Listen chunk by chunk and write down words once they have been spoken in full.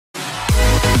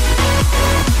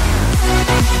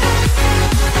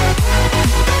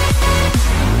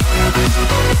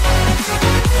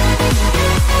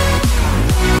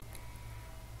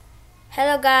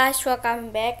guys, welcome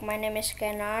back. My name is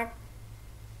Kennard.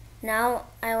 Now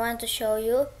I want to show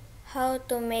you how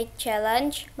to make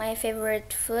challenge my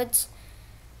favorite foods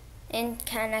in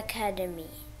Khan Academy.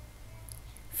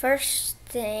 First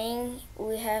thing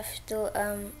we have to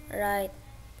write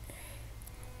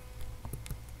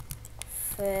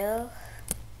fill,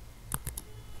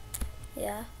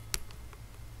 yeah,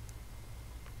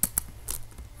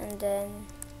 and then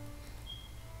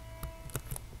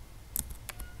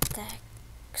text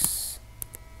this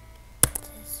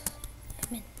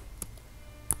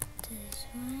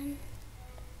one,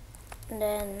 and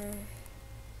then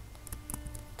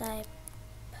type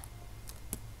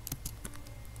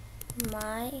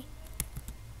my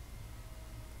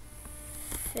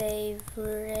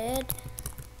favorite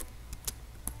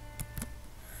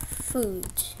food.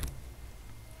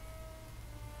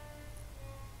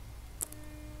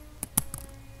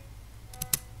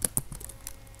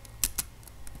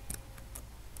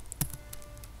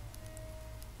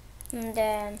 And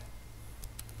then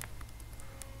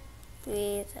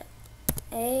with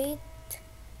 8,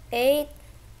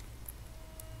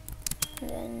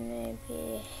 then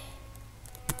maybe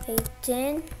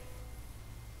 18,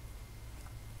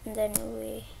 and then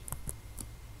we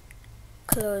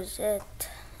close it.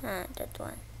 That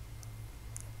one.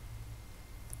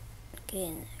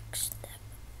 Okay,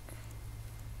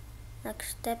 next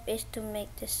step is to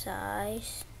make the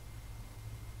size.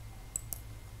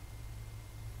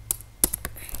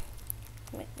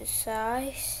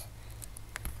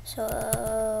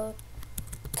 So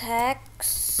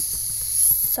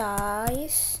text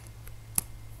size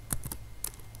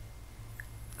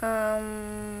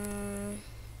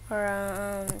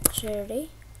around 30.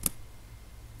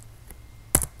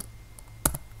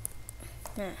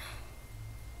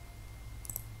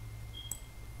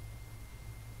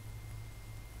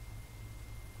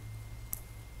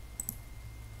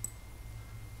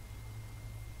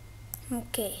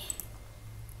 Okay,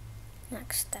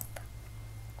 next step.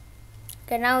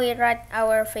 Okay, now we write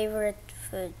our favorite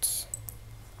foods.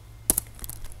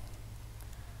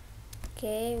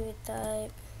 Okay, we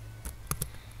type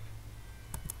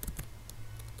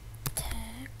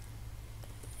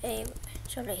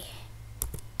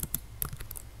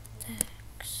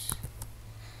text.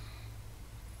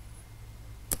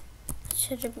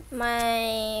 So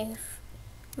my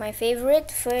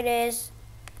favorite food is,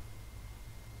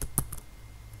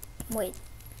 wait,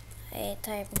 I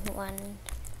type one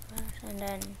first and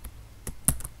then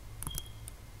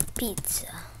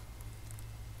pizza,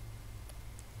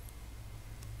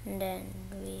 and then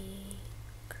we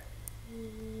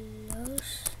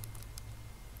close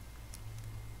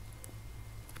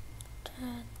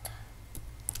that.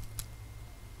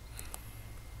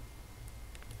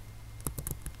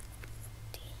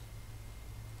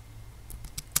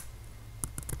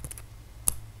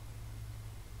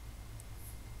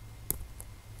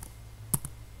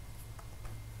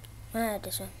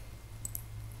 This one.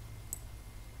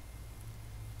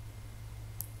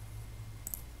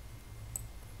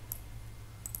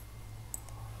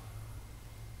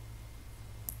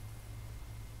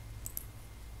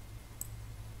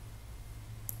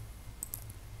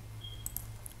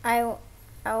 I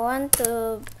want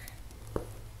to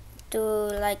do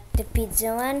like the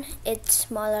pizza one. It's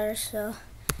smaller, so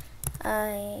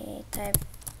I type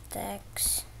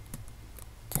text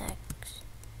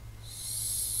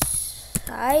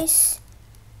size,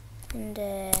 and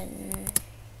then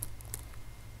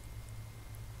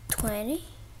 20.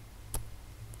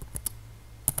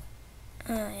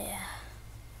 Yeah,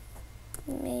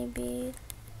 maybe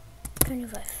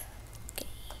 25. Okay,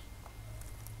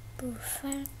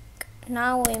 perfect.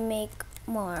 Now we make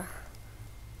more.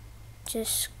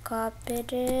 Just copy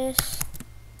this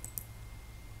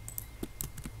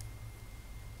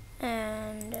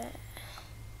and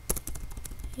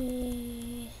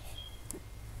we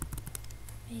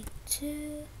make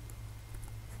 2,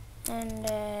 and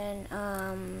then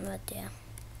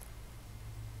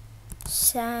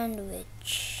sandwich.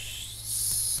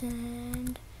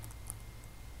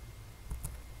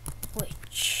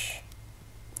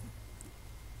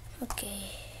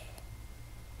 Okay.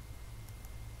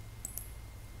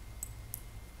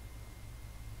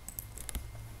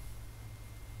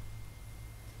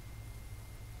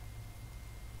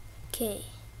 Okay.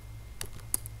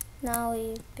 Now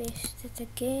we paste it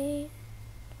again,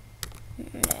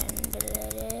 and then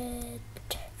delete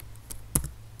it.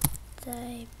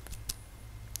 Type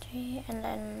 3, and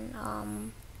then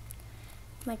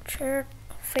my third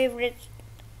favorite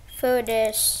food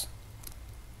is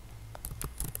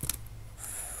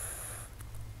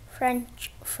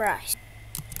French fries.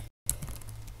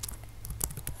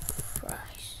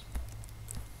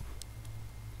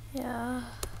 Yeah.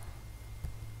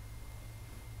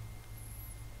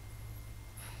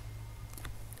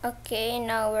 Okay,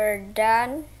 now we're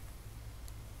done.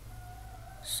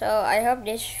 So I hope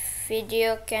this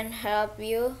video can help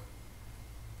you.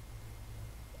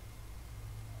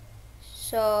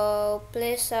 So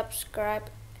please subscribe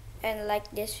and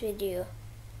like this video.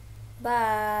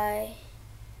 Bye.